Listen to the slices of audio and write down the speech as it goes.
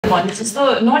भने जस्तो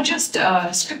not just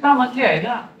स्क्रिप्टमा मात्रै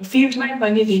होइन फिल्डमै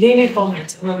पनि धेरै नै कम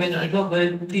हुन्छ वुमेनहरू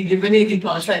दिदीले पनि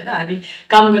दिनुहुन्छ होइन हामी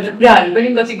काम गर्ने कुराहरू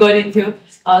पनि कति गरिन्थ्यो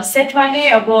सेटमा नै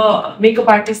अब मेकअप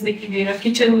आर्टिस्टदेखि लिएर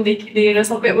किचनदेखि लिएर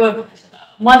सबै अब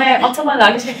मलाई अचम्म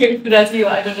लागिसकेको कुरा चाहिँ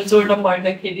अहिले जोड्न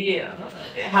पर्दाखेरि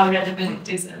हाउ रेलेभेन्ट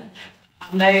इज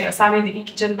हामीलाई सानैदेखि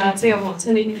किचनमा चाहिँ अब हुन्छ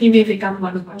नि फिमेलले काम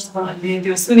गर्नुपर्छ भन्ने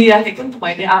त्यो सुनिराखेको नि त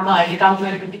मैले आमाहरूले काम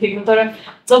गरेको देखेको तर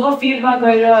जब फिल्डमा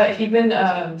गएर इभन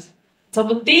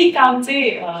जब त्यही काम चाहिँ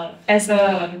एज अ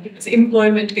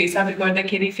इम्प्लोइमेन्टको हिसाबले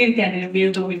गर्दाखेरि फेरि त्यहाँनिर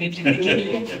मेल डोमिनेटेड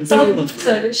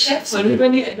सेफ्सहरू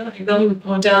पनि होइन एकदम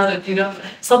होटलहरूतिर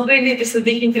सबैले त्यस्तो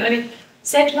देखिन्थ्यो अनि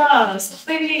सेटमा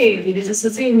सबैले धेरै जस्तो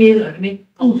चाहिँ मेलहरू नै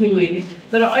आउँथ्यो अहिले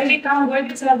तर अहिले काम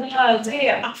गर्ने बेला चाहिँ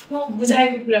आफ्नो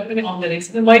बुझाएको कुरा पनि आउँदो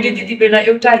रहेछ मैले त्यति बेला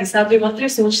एउटा हिसाबले मात्रै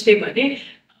सोच्थेँ भने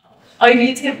अहिले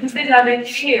चाहिँ बुझ्दै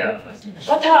जाँदाखेरि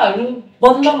कथाहरू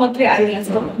बल्ल मात्रै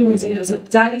आइरहेको छ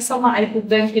जालीसम्म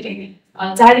आइपुग्दाखेरि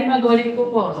जालीमा गरेको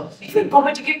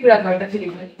कमेडीकै कुरा गर्दाखेरि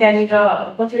त्यहाँनिर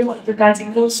कतिवटा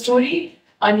दार्जिलिङको स्टोरी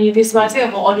अनि त्यसमा चाहिँ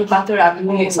अब अरू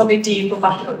पात्रहरूले समेटिएको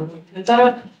पात्रहरू हुन्थ्यो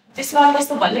तर त्यसमा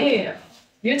कस्तो भने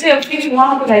यो चाहिँ अब फेरि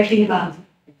उहाँको राइटिङमा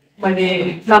मैले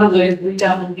काम गरेँ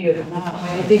दुईवटा मुभीहरूमा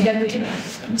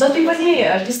जति पनि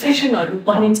डिस्कसनहरू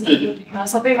बनिन्छ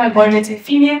सबैमा गर्ने चाहिँ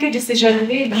फिमेलकै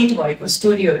डिसिजनले लिड भएको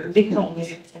स्टोरीहरू देख्नुहुने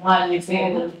उहाँहरूले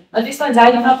चाहिँ अनि त्यसमा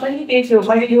जालीमा पनि त्यही थियो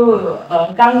मैले यो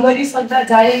काम गरिसक्दा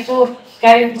जालीको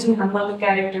क्यारेक्टर जुन हाम्रो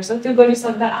क्यारेक्टर छ त्यो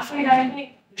गरिसक्दा आफैलाई नै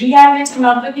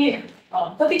रियालिटीमा पनि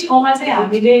कति ठाउँमा चाहिँ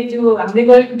हामीले त्यो हामीले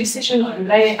गरेको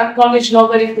डिसिसनहरूलाई एक्नोलेज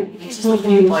नगरेको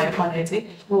भयो भने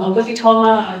चाहिँ कति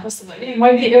ठाउँमा कस्तो भने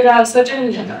मैले एउटा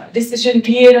सर्टेन डिसिसन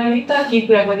लिएर नि त केही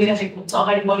कुरा गरिरहेको हुन्छ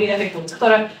अगाडि बढिरहेको हुन्छ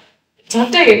तर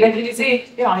झट्टै हेर्दाखेरि चाहिँ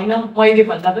त्यो होइन मैले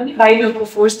भन्दा पनि बाहिरको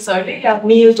फोर्सेसहरूले या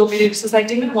मेल डोमिनेटेड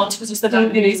सोसाइटीमै मन्चको जस्तो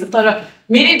लाग्ने रहेछ तर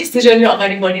मेरै डिसिजनले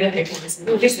अगाडि बढिरहेको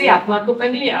हुन्छ त्यस्तै हातमाको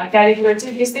पनि क्यारेक्टर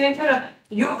चाहिँ त्यस्तै नै थियो र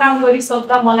यो काम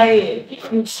गरिसक्दा मलाई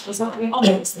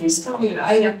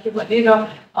आइरहेको भने र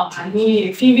हामी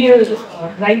फिमेल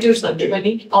राइटर्सहरूले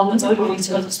पनि आउनु जरुरी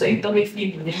छ जस्तो एकदमै फिल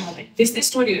हुने मलाई त्यस्तै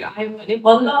स्टोरीहरू आयो भने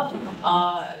बल्ल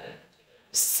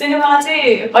सिनेमा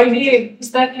चाहिँ अहिले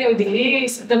बिस्तारै धेरै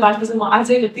सिद्ध भएको छ म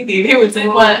अझै जति धेरै हुन्छ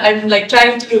I'm like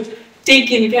trying to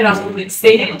take in care of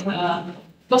से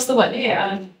कस्तो भने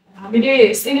हामीले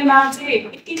सिनेमा चाहिँ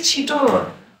यति छिटो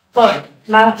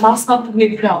मासमा पुग्ने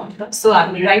कुरा हो नि त सो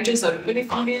हामी राइटर्सहरू पनि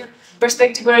फिमेल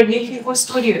पर्सपेक्टिभबाट लेखेको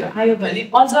स्टोरीहरू आयो भने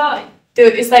अझ त्यो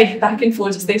it's like back and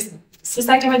forth जस्तै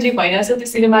सोसाइटीमा जे भइरहेछ त्यो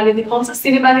सिनेमाले देखाउँछ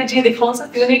सिनेमाले जे देखाउँछ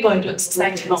त्यो नै गरेर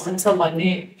सोसाइटीमा हुन्छ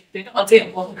भन्ने अझै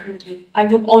अब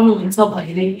आइहोप आउनुहुन्छ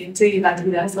भन्ने चाहिँ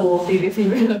लागिरहेछ धेरै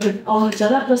फिमेलहरू आउँछ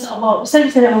र प्लस अब बिस्तारै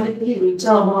बिस्तारै आउँदै के हुन्छ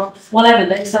अब मलाई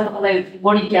भन्दा एकसाथ मलाई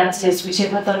बढी ज्ञान छ यस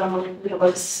विषयमा तर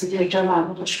डिरेक्टरमा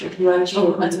हाम्रो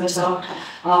मान्छे छ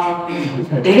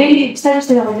धेरै बिस्तारै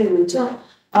बिस्तारै आउँदै हुन्छ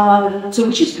सो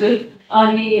विच इज गुड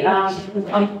अनि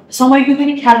समयको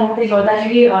पनि ख्याल राख्दै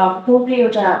गर्दाखेरि प्रोब्ली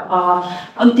एउटा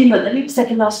अन्तिमभन्दा पनि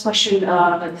सेकेन्ड लास्ट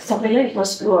क्वेसन सबैलाई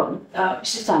फर्स्टको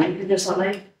विशेष हामी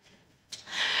लिडर्सहरूलाई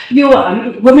यो हामी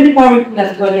वुमेन इम्पावरमेन्टको कुरा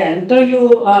गरिहाल्यौँ तर यो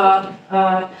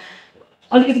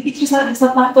अलिकति पितृ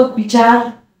सत्तात्मक विचार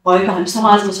भएको हामी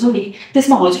समाजमा छौँ नि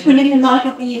त्यसमा हजुरको लेखनमा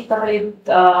अलिकति तपाईँले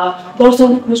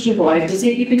दर्शाउन खोज्नु भएको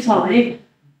चाहिँ के पनि छ भने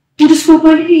पुरुषको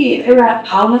पनि एउटा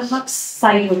भावनात्मक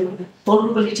साइडहरू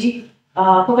भल्नरेबिलिटी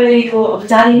तपाईँले यो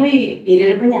जारीमै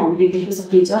हेरेर पनि हामीले देख्न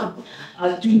सकिन्छ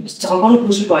जुन झल्काउन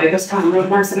खोज्नु भएको छ हाम्रो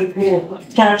नार्सरीको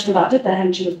क्यारेक्टरबाट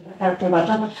क्यारेक्टरबाट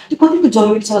त्यो कतिको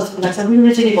जरुरी छ जस्तो लाग्छ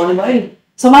मिरुले चाहिँ भन्नुभयो नि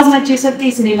समाजमा जे छ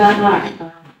त्यही सिनेमामा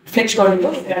फ्लेक्स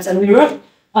गरेको मिरर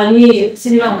अनि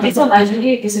सिनेमा हुँदैछ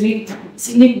मान्छेले त्यसरी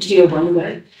सिग्निफिकेन्ट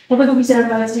भन्नुभयो तपाईँको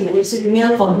विचारमा चाहिँ यसरी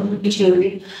मेल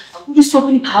भल्नरेबिलिटीहरूले पुरुषको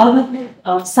पनि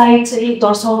भावनात्मक साइड चाहिँ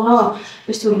दर्शाउन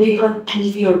यस्तो लेखन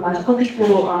टिभीहरूमा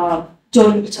कतिको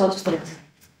जरुरी छ जस्तो लाग्छ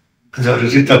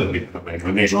जरुरी त हुने तपाईँको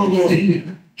नै जरुरी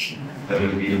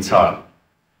छ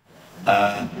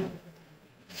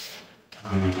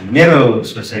मेरो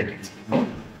सोसाइटी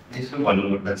यसो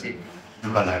भन्नुपर्दा चाहिँ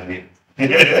दुःख लाग्ने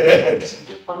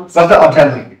कस्तो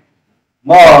अप्ठ्यारो लाग्ने म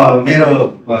मेरो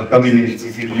कम्युनिटी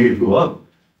चाहिँ लिम्बू हो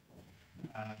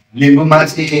लिम्बूमा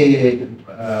चाहिँ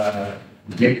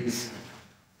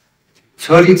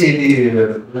छोरी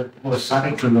चेलीको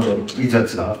साह्रै ठुलो इज्जत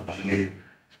छ भन्ने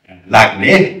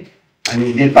लाग्ने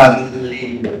अनि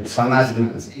नेपाली समाजमा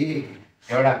चाहिँ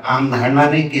एउटा आम धारणा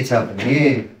नै के छ भने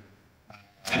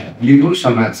लिम्बू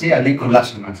समाज चाहिँ अलिक खुल्ला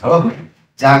समाज हो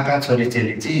जहाँका छोरी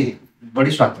चेली चाहिँ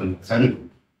बढी स्वतन्त्र छन्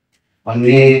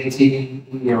भन्ने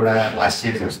चाहिँ एउटा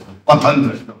भाष्य जस्तो कथन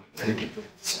जस्तो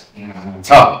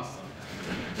छ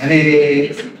अनि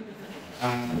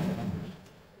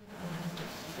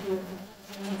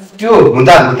त्यो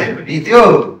हुँदा हुँदै पनि त्यो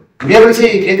मेरो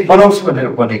चाहिँ फेरि बनाउँछु भनेर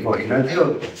बनेको होइन त्यो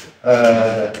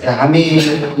हामी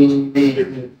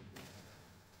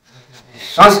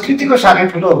संस्कृतिको साह्रै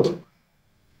ठुलो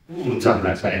हुन्छ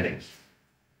होला सायदै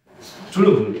ठुलो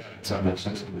हुन्छ होला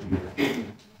संस्कृति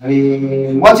अनि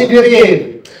म चाहिँ फेरि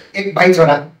एक भाइ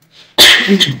छोरा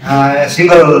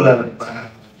सिङ्गल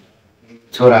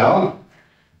छोरा हो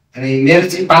अनि मेरो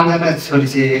चाहिँ 5 जना छोरी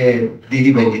चाहिँ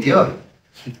दिदी बहिनी थियो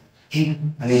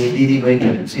अनि दिदी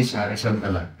बहिनीहरू चाहिँ साह्रै सन्त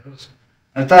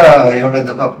लाग्थ्यो तर एउटा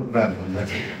दुःखको कुरा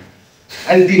भन्दाखेरि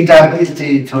अनि 3टा पनि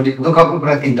चाहिँ छोरी दुःखको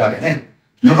कुरा 3टा होइन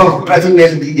दुःखको कुरा चाहिँ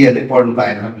मेरो दिदीहरूले पढ्नु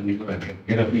पाएन भन्ने कुरा थियो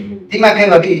मेरो दिमागै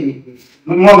गरी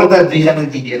मभन्दा 2 जना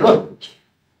दिदीहरू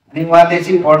अनि उहाँले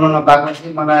चाहिँ पढ्नु नपाएको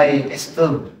चाहिँ मलाई यस्तो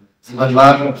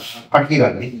जीवनभर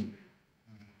फर्किरहने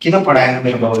किन पढाएन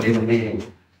मेरो बाउले भन्ने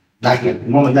लाग्यो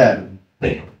मभन्दा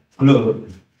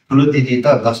ठुलो दिदी त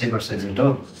 10 वर्ष जेठो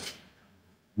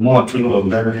म ठुलो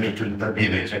हुँदा मेरो ठुलो त बिहे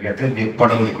भइसकेको थियो बिहे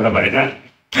पढाउने कुरा भएन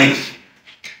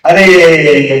अरे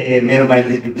मेरो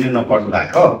माइले नपढ्नु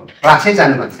भएको क्लासै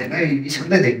जानु भएको थिएन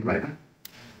स्कुलै देख्नु भएन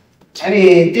अनि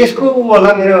त्यसको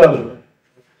होला मेरो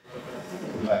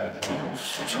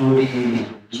छोरी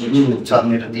छ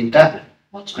मेरो 3टा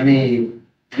अनि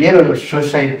मेरो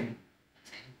सोसाइटी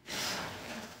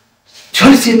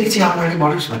छोरी चेली चाहिँ अगाडि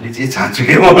बढोस् भन्ने चाहिँ चाहन्छु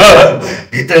कि म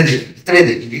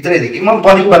भित्रैदेखि म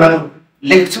बलिक बनाउनु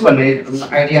लेख्छु भन्ने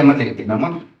आइडियामा लेख्दिनँ म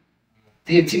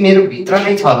त्यो चाहिँ मेरो भित्र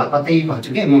नै छ होला कतै भन्छु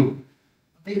कि म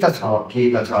कतै त छ केही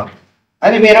त छ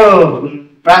अनि मेरो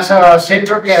प्रायः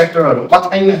सेन्ट्रल क्यारेक्टरहरू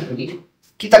कथाइमा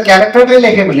कि त क्यारेक्टरले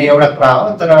लेखेँ भने एउटा कुरा हो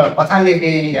तर कथा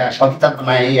लेखेँ या कविता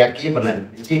बनाएँ या के बनाएँ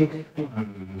भने चाहिँ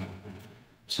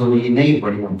छोरी नै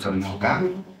बढी हुन्छ मौका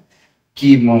कि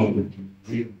म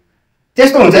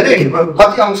त्यस्तो हुन्छ नि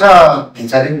कति अंश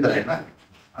हुन्छ अरे नि त होइन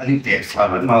अलिक धेरै छ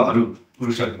भने म अरू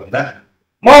पुरुषहरूभन्दा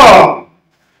म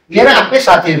मेरो आफ्नै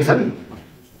साथीहरू छन्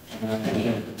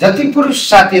जति पुरुष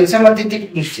साथीहरू छ म त्यति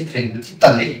निश्चित छैन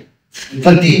चित्तले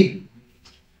जति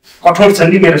कठोर छ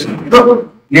नि मेरो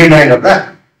निर्णय गर्दा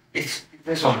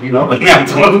सक्दिनँ भन्ने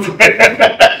आउँछ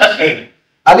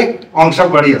अलिक अंश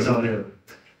बढिहाल्छ मेरो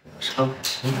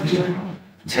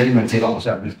छोरी मान्छेको अंश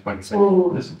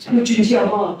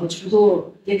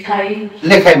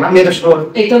लेखाइमा मेरो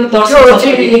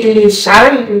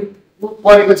साह्रै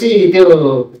परेको चाहिँ त्यो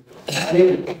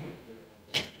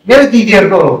मेरो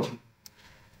दिदीहरूको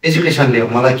एजुकेसनले हो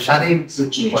मलाई साह्रै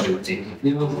परेको चाहिँ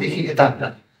यता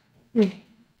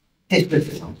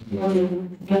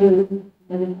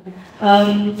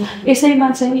यसैमा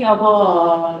चाहिँ अब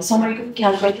समयको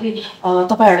ख्याल गर्दै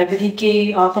तपाईँहरूलाई पनि केही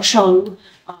प्रश्नहरू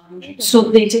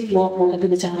सोध्दै चाहिँ म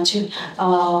दिन चाहन्छु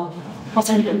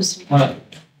पछाडि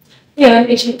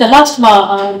एकछिन त लास्टमा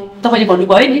तपाईँले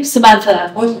भन्नुभयो नि समान्था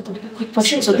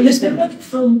प्रश्न सोध्नुहोस्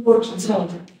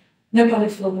Nepali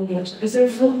film. Is there a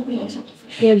film?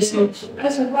 Yes.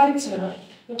 As a writer,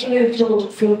 I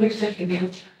film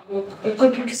executive. I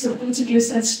could be politically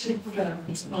sensitive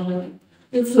programs.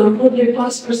 It's a really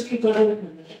fast people.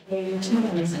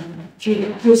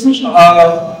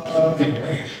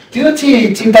 त्यो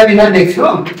चाहिँ चिन्ता बिना लेख्छु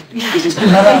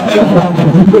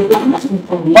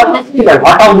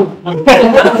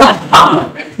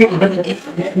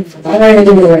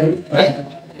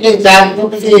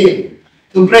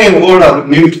थुप्रै वर्डहरू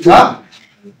म्युट छ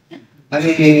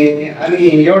अनि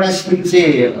एउटा स्क्रिन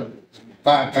चाहिँ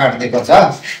काटिदिएको छ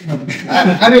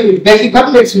अनि व्यक्तिगत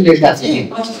लेख्दा चाहिँ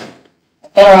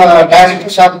तर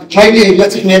डाइरेक्टर साहब मैले यो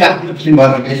चाहिँ मेरो आफ्नो फिल्म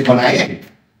भएर मैले बनाएँ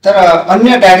तर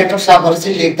अन्य डाइरेक्टर साहबहरू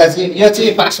चाहिँ लेख्दा चाहिँ यो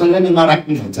चाहिँ पास हुँदैन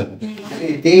नराख्नु हुन्छ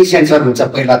त्यही सेन्सर हुन्छ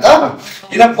पहिला त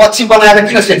किन पछि बनाएर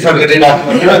किन सेन्सर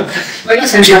गरिराख्नु पहिला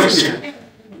sensor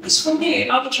For me,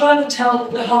 I'm trying to tell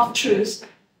the half truth.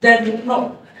 Then not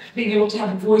being able to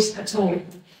have a voice at all,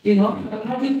 you know.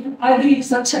 I believe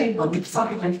such a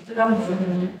something like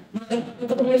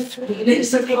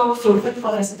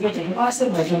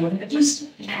just,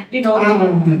 you know,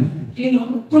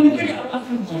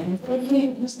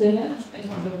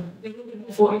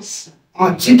 voice.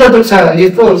 चिन्ता त छ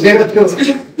यस्तो मेरो त्यो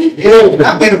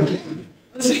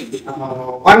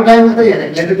one time त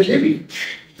हेरेको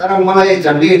तर मलाई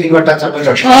झन्डै 2 घण्टा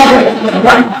चल्छ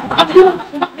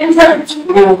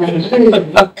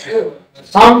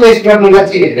साउन्ड टेस्ट गर्नुलाई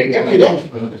चाहिँ हेरेँ क्या मैले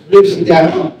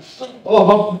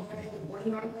ओहो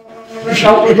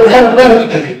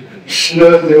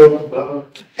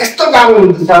यस्तो गाह्रो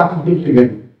हुन्छ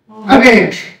अनि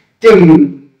त्यो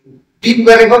टिप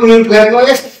गरेको म्युट गरेको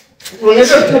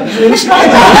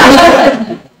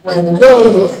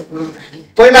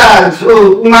पहिला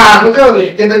उमा आएको थियो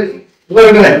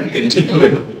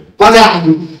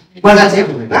मजा चाहिँ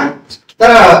हुँदैन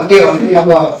तर के भने अब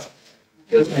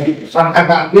त्यो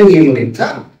सरकारको आफ्नै नियम हुन्छ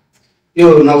यो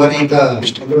नगरी त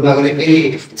नगरी फेरि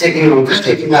चेकिङ हुन्छ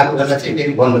चेकिङ आएको बेला चाहिँ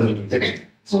फेरि बन्द गरिदिन्छ क्या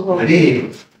अनि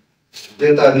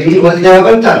त्यो त नियम बजिरहेको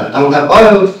पनि त आउँदा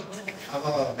भयो अब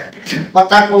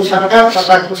कताको सरकार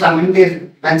कताको सामान्य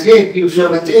मान्छे पिउसो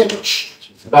मान्छे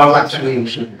डर लाग्छ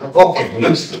ओके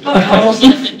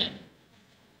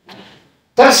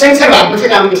तर सेन्सर भएको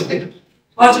चाहिँ राम्रो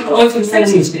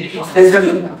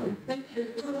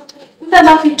हुँदैन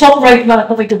टप राइटमा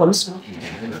तपाईँको भन्नुहोस् न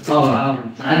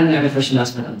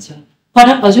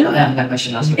हजुर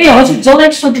ए हजुर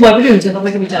जर्नलिस्ट सोध्नु भए पनि हुन्छ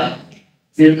तपाईँको विचार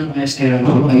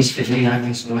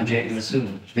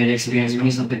मेरो एक्सपिरियन्स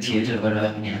पनि सबै थिएटर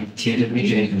पनि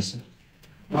जोइन गर्छु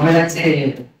मलाई चाहिँ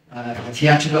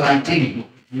थिएटरको एक्टिङ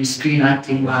स्क्रिन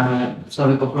एक्टिङमा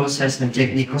सबैको प्रोसेस र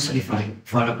टेक्निक कसरी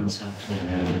फरक हुन्छ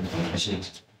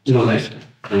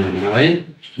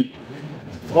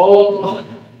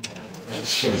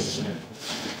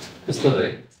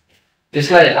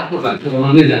त्यसलाई आफ्नो भाषा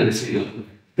बनाउनै जानेछु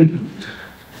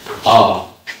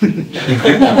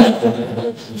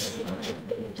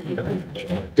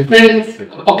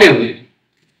पक्कै हुने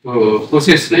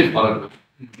प्रोसेस नै फरक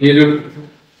मेरो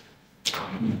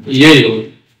यही हो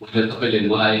भनेर तपाईँले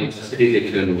मलाई जसरी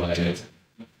देखिरहनु भएको छ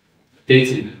त्यही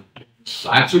चाहिँ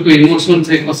आफूको इमोसन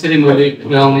चाहिँ कसरी मैले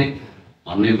पुर्याउने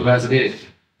भन्ने कुरा चाहिँ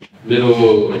मेरो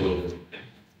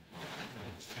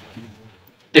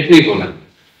टेक्निक होला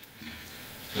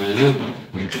होइन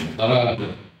तर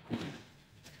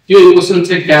त्यो इमोसन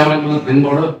चाहिँ क्यामेरामा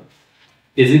ध्यानबाट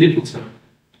इजिली पुग्छ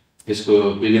त्यसको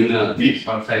विभिन्न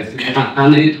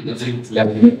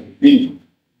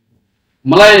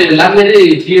मलाई लाग्ने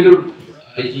थिएटर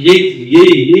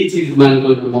यही चिजमा म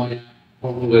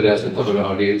पर्फर्म गरिरहेको छु तपाईँको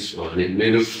अडियन्स हो भने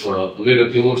मेरो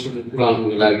इमोसन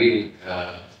पुऱ्याउनुको लागि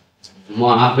म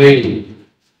आफै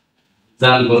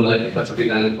जानुपर्दा कति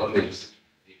जानुपर्ने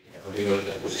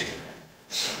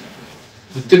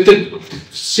त्यो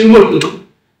सिम्बल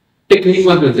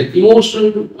टेक्निकमा के हुन्छ इमोसन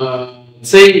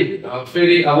चाहिँ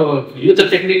फेरि अब यो त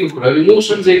टेक्निकको कुरा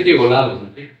इमोसन चाहिँ के होला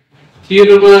भने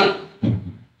थिएटरमा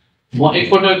म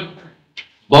एकपटक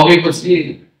बगेपछि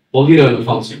बगिरहनु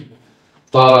पाउँछु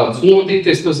तर चुनौती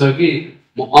त्यस्तो छ कि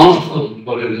म अनर्थ हुनु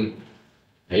पर्यो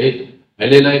है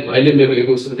अहिले मेरो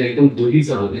इमोसन चाहिँ एकदम दुखी छ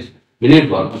भने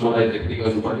मिनेटभरमा मलाई त्यति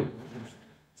गर्नु पर्यो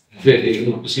फेरि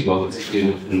एकदम खुसी भएको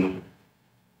चाहिँ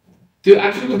त्यो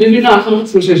आफूको विभिन्न आफ्नो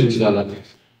प्रोसेस हुन्छ होला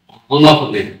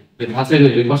अनलाउने थाहा छैन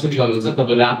यो कसरी गर्नुहुन्छ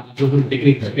तपाईँले आफ्नो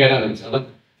टेक्निक सिकाएर हुन्छ होला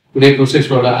कुनै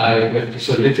प्रोसेसबाट आएको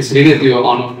त्यसरी नै त्यो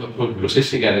अनलाइनको प्रोसेस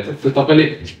सिकाएर छ त्यो तपाईँले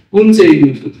कुन चाहिँ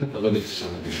तपाईँले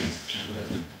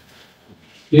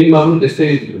यहीमा पनि त्यस्तै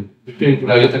डिफ्रेन्ट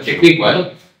कुरा यो त टेक्निक भयो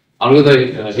अर्को त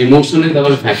इमोसनै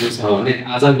तपाईँले फ्याक्नु छ भने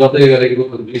आज गर्दै गरेको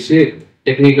विषय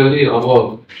टेक्निकली अब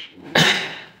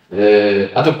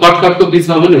अथवा कटकटको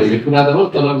बिचमा पनि हुने कुरा त हो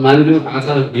तर मानिलिउँ आज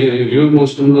यो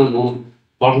इमोसनमा म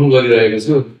पर्फर्म गरिरहेको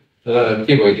छु तर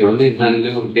के भयो भने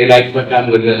मानिलिउँ डे लाइटमा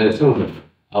काम गरिरहेको छु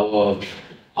अब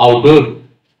आउटडोर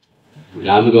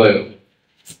घाम गयो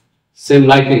सेम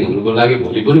लाइटिङ हुनुको लागि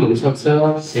भोलि पनि हुनसक्छ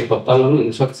एक हप्तामा पनि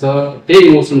हुनसक्छ त्यही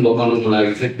इमोसन लगाउनुको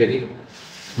लागि चाहिँ फेरि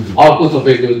अर्को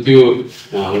तपाईँको त्यो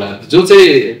जो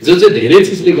चाहिँ धेरै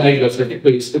चिजले गाइड गर्छ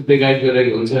कोही स्क्रिप्टले गाइड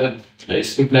गरेको हुन्छ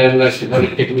स्क्रिप्ट लाइनलाई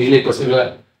टेक्निकले कसैलाई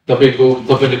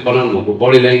तपाईँले बनाउनु भएको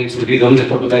बडी ल्याङ्ग्वेज रिदमले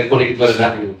तपाईँलाई कनेक्ट गरेर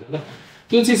राख्नु हुन्छ ल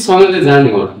त्यो चिजसँगले जाने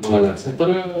हो मलाई लाग्छ तर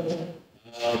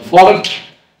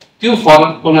त्यो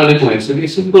फरक बनाउने भनेको कि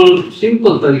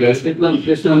सिम्पल तरिका एकदम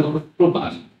त्यसमा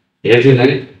हेर्दिनँ है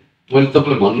मैले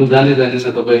तपाईँलाई भन्नु जानेन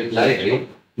तपाईँलाई है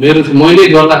मेरो चाहिँ मैले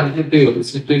गर्दाखेरि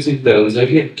चाहिँ त्यो सिक्दा हुन्छ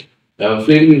कि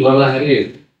फिल्म गर्दाखेरि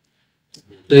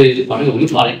त्यही भनेको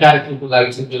हुन्छ हरेक कार्यक्रमको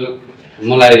लागि चाहिँ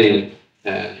मलाई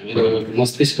मेरो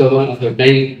मस्तिष्कमा अथवा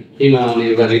केहीमा आउने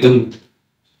एउटा रिदम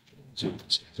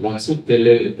राख्छु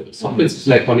त्यसले सबै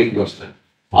चिजलाई कनेक्ट गर्छ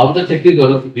अब त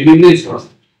टेक्निकहरू विभिन्नै छ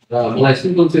र मलाई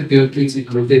सिम्पल चाहिँ त्यो चिजले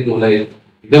चाहिँ मलाई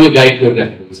एकदमै गाइड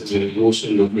गरिराखेको हुन्छ मेरो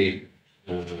इमोसनले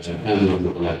काम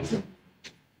गर्नुको लागि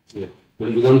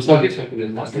बुझाउनु सकेछ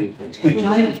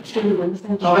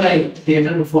तपाईँलाई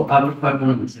थिएटरको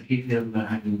पर्फर्मेन्स कि फिल्ममा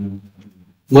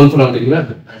मन पराउने कुरा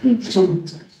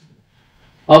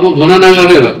अब गणना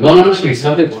गर्ने गणनाको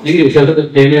हिसाबले भोलि हिसाबले त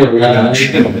फेमेहरू तर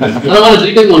मलाई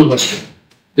दुइटै मनपर्छ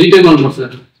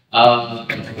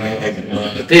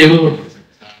त्यही हो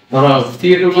तर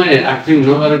थिएटरमा एक्टिङ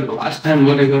नगरेको लास्ट टाइम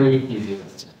मैले गरेको के थियो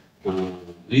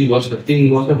 2 वर्ष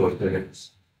 3 वर्ष भइसकेको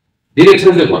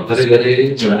डिरेक्सन चाहिँ भर्खरै गरेँ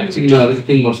एक्टिङ नगरेको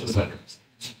 3 वर्ष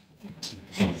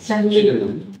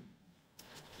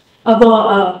अब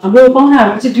हाम्रो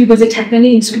पाहुनाहरू चाहिँ 2 बजे ठ्याक्कै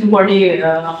नै स्कुल पढ्ने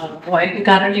भएको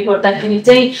कारणले गर्दाखेरि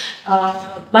चाहिँ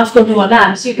माफ गर्नु होला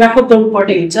हामी चाहिँ ड्रापअप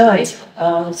गर्नुपर्ने हुन्छ है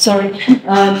सरी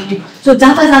सो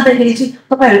जाँदाखेरि चाहिँ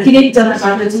तपाईँहरू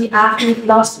तिनैजनाबाट चाहिँ आफ्नो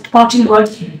लास्ट पार्टिङ वर्ड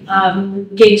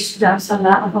केही सुझावसँग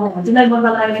अथवा हजुरलाई मन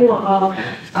लागेको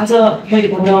आज मैले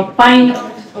भन्न पाइनँ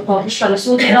विश्वलाई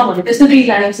सोधेन भने त्यस्तो केही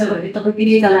लागेको छ भने तपाईँ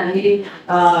तिनैजनाले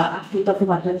आफ्नो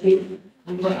तर्फबाट चाहिँ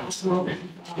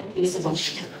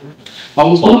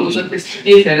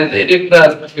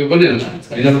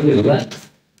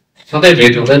सधैँ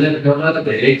भेट हुँदैन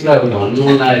धेरै कुराहरू भन्नु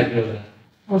लागेको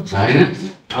होइन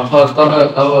अब तर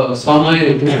अब समय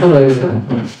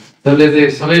त्यसले चाहिँ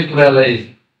सबै कुरालाई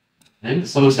होइन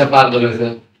समस्या पार गरेको छ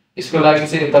यसको लागि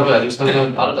चाहिँ तपाईँहरूसँग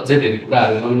अझै धेरै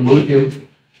कुराहरू गर्नु पर्थ्यो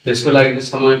त्यसको लागि चाहिँ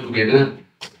समय पुगेन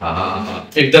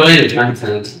एकदमै माथि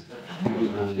चाहन्छु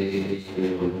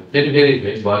फेरि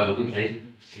भेट भयो भने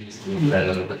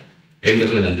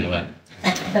एकदमै धन्यवाद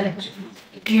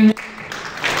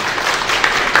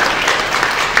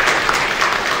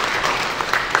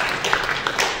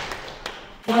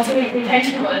Thank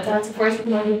you for that. First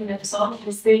of all, Nepsocs,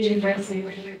 the stage university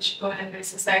Greenwich, and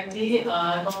society,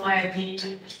 normally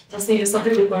just need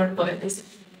something to learn for this.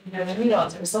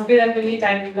 सबैलाई पनि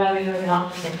टाइम निकालेर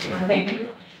thank you.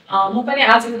 म पनि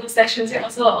आजको सेक्सन चाहिँ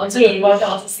अझ हजुरहरूबाट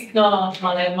अझ सिक्न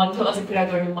मलाई मन थियो अझ कुरा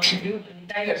गर्नु मन थियो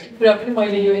टाइगरको कुरा पनि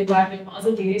मैले यो इन्भाइरोमेन्टमा अझ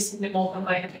धेरै सुन्ने मौका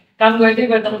पाएँ काम गर्दै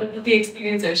गर्दा पनि कति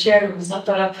एक्सपिरियन्सहरू सेयर हुन्छ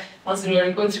तर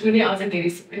हजुरहरूको पनि अझ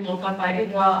धेरै सिक्ने मौका पाएँ र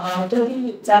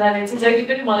जतिजनाले चाहिँ जहिले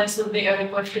पनि मलाई सोध्ने एउटा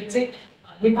क्वेसन चाहिँ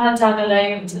नेपाल जानलाई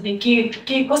हुन्छ नि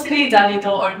के कसरी जाने त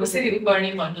अरू कसरी उ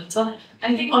गर्ने भन्नुहुन्छ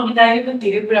आई थिङ्क अमिताले पनि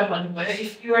धेरै कुरा भन्नुभयो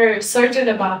if you're certain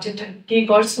about it केही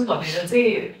गर्छु भनेर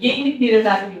चाहिँ यहीँनिर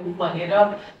जाने हो भनेर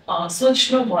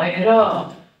सोच्नु भएर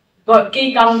केही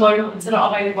काम गर्नुहुन्छ र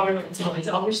अगाडि बढ्नुहुन्छ भने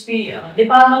चाहिँ अभियसली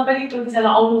नेपालमा पनि कतिजना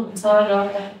आउनुहुन्छ र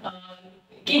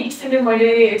केही किसिमले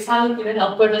मैले सानोतिर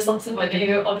हेल्प गर्न सक्छु भने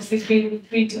obviously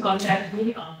free to contact me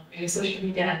मेरो सोसियल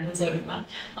मिडिया ह्यान्डल्सहरूमा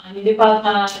अनि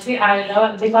नेपालमा चाहिँ आएर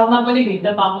नेपालमा पनि भेट्न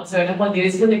पाउँछ होइन म धेरै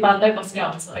जस्तो नेपालमै बसेर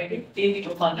आउँछु अहिले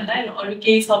त्यहीको भन्नलाई र अरू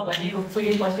केही छ भने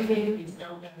होपफुली पछि केही भित्र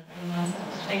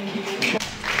थ्याङ्क यू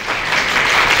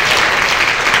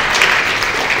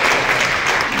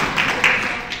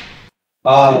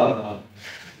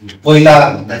पहिला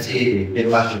भन्दा चाहिँ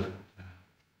नेपाल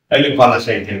अहिले कला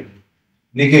साहित्य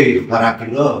निकै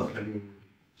फराकिलो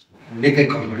निकै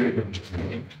कम्प्लिकेटेड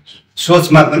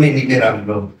सोचमा पनि निकै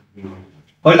राम्रो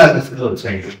पहिला जस्तो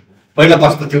छैन पहिला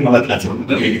कस्तो थियो मलाई थाहा छैन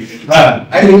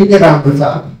अहिले निकै राम्रो छ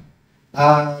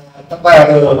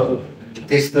तपाईँहरू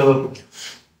त्यस्तो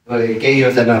केही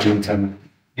योजना हुन्छ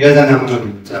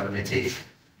भने चाहिँ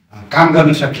काम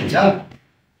गर्न सकिन्छ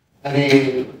अनि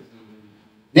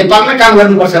नेपालमै काम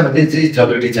गर्नुपर्छ भन्ने चाहिँ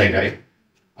जरुरी छैन है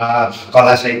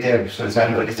कला साहित्य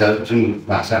संसारभरि जुन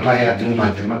भाषामा या जुन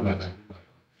माध्यममा गर्दा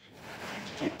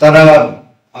तर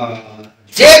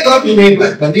जे गर्नु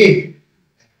भए पनि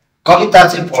कविता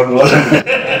चाहिँ पढ्नु होला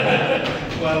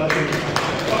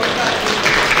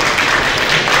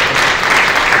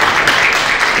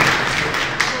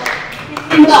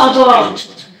अब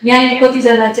यहाँ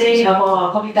कतिजना चाहिँ अब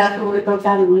कविताको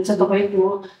प्रकार हुनुहुन्छ तपाईँको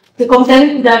त्यो कविताकै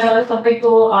कुरा गरेर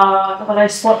तपाईँको तपाईँलाई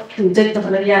स्पट हुन्छ नि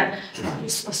तपाईँलाई यहाँ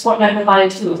स्पटलाइटमा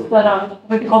पारेको छु तर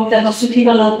तपाईँको कविता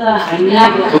नसुखिकन त हामी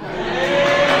लाग्यो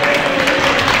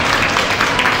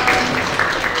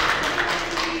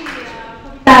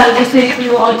जस्तै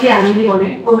यो अघि हामीले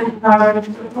भनेको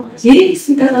धेरै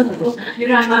किसिमका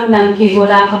मेरो आमाको नाम के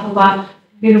होला अथवा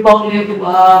मेरो बाउले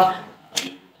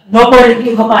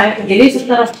नपढेको पाएको धेरै छ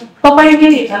तर तपाईँले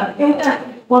एउटा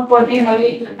मनपर्ने मैले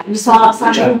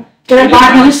सानो एउटा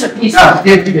बाँड्न सकिन्छ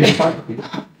सबै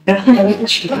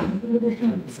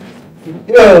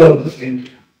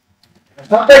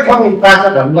ठाउँ प्राप्त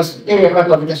धर्म एउटा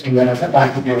कविता सुन्दैन छ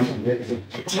बाँकी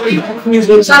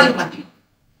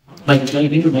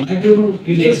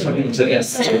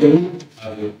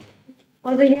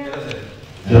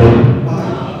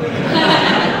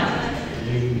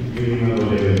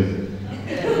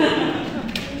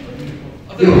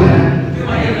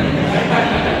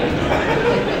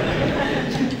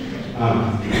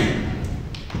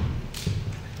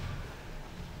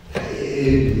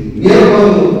मेरो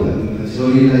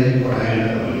छोरीलाई पढाएर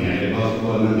यहाँले बस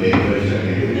पढ्न धेरै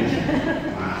गरिसकेको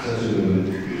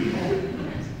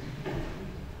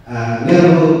मेरो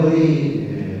बाउ पनि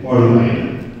पढ्नु भएन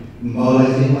बाउलाई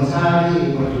चाहिँ पछाडि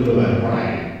ठुलो भएर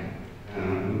पढाएँ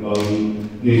बाउ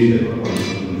न्युज पेपर पढ्नु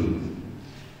सक्नुहुन्छ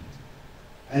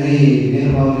अनि मेरो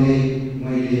बाउले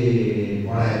मैले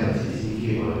पढाएपछि चाहिँ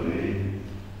के भयो भने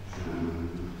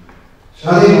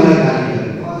सधैँ मलाई गाली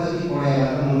गरेको जति पढाएर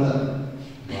म त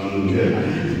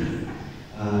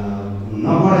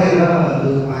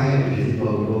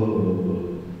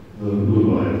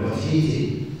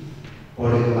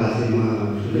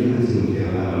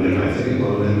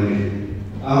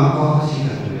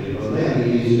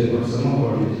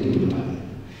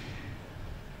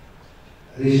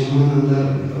रिसमानन्द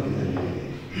कविता लेखे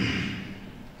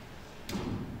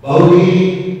बाउले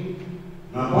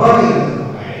नपढेर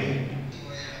तपाईँ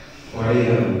पढेर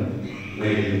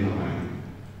मैले तपाईँ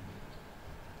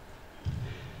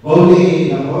बाउले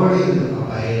नपढेर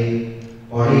तपाईँ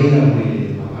पढेर मैले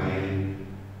तपाईँ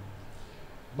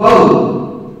बाउ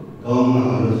गाउँमा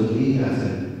अरू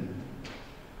जोतिरहेछन्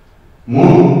म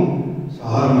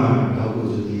सहरमा टाउको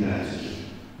जोतिरहेछु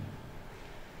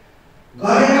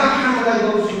गरेर खानलाई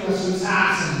गाउँसँग संसार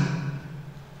छ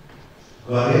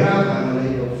गरेर खानलाई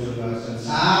गाउँसँग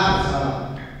संसार छ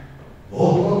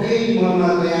भोकै मर्न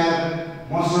तयार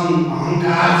मसँग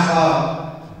अहङ्कार छ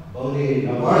बाउले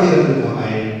नपढेर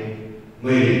तपाईँ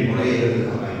मैले पढेर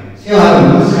तपाईँ सेवा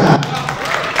नमस्कार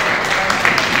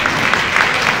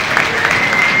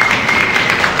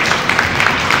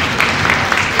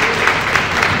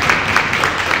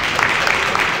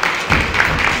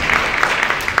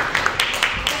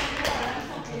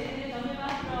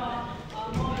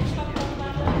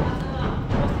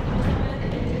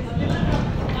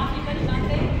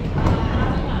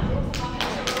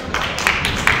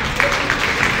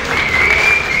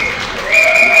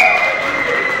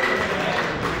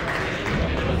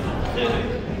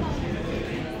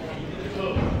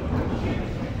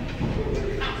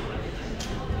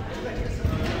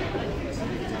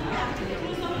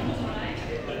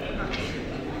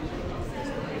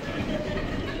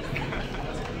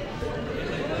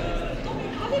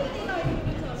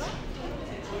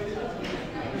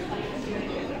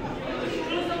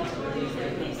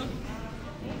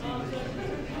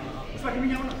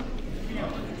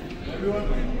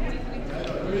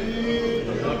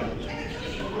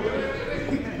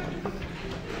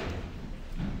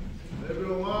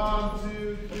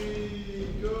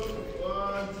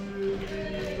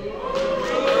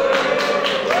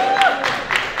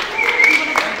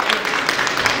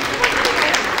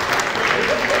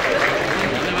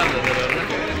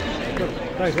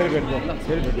Very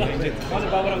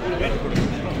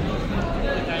good.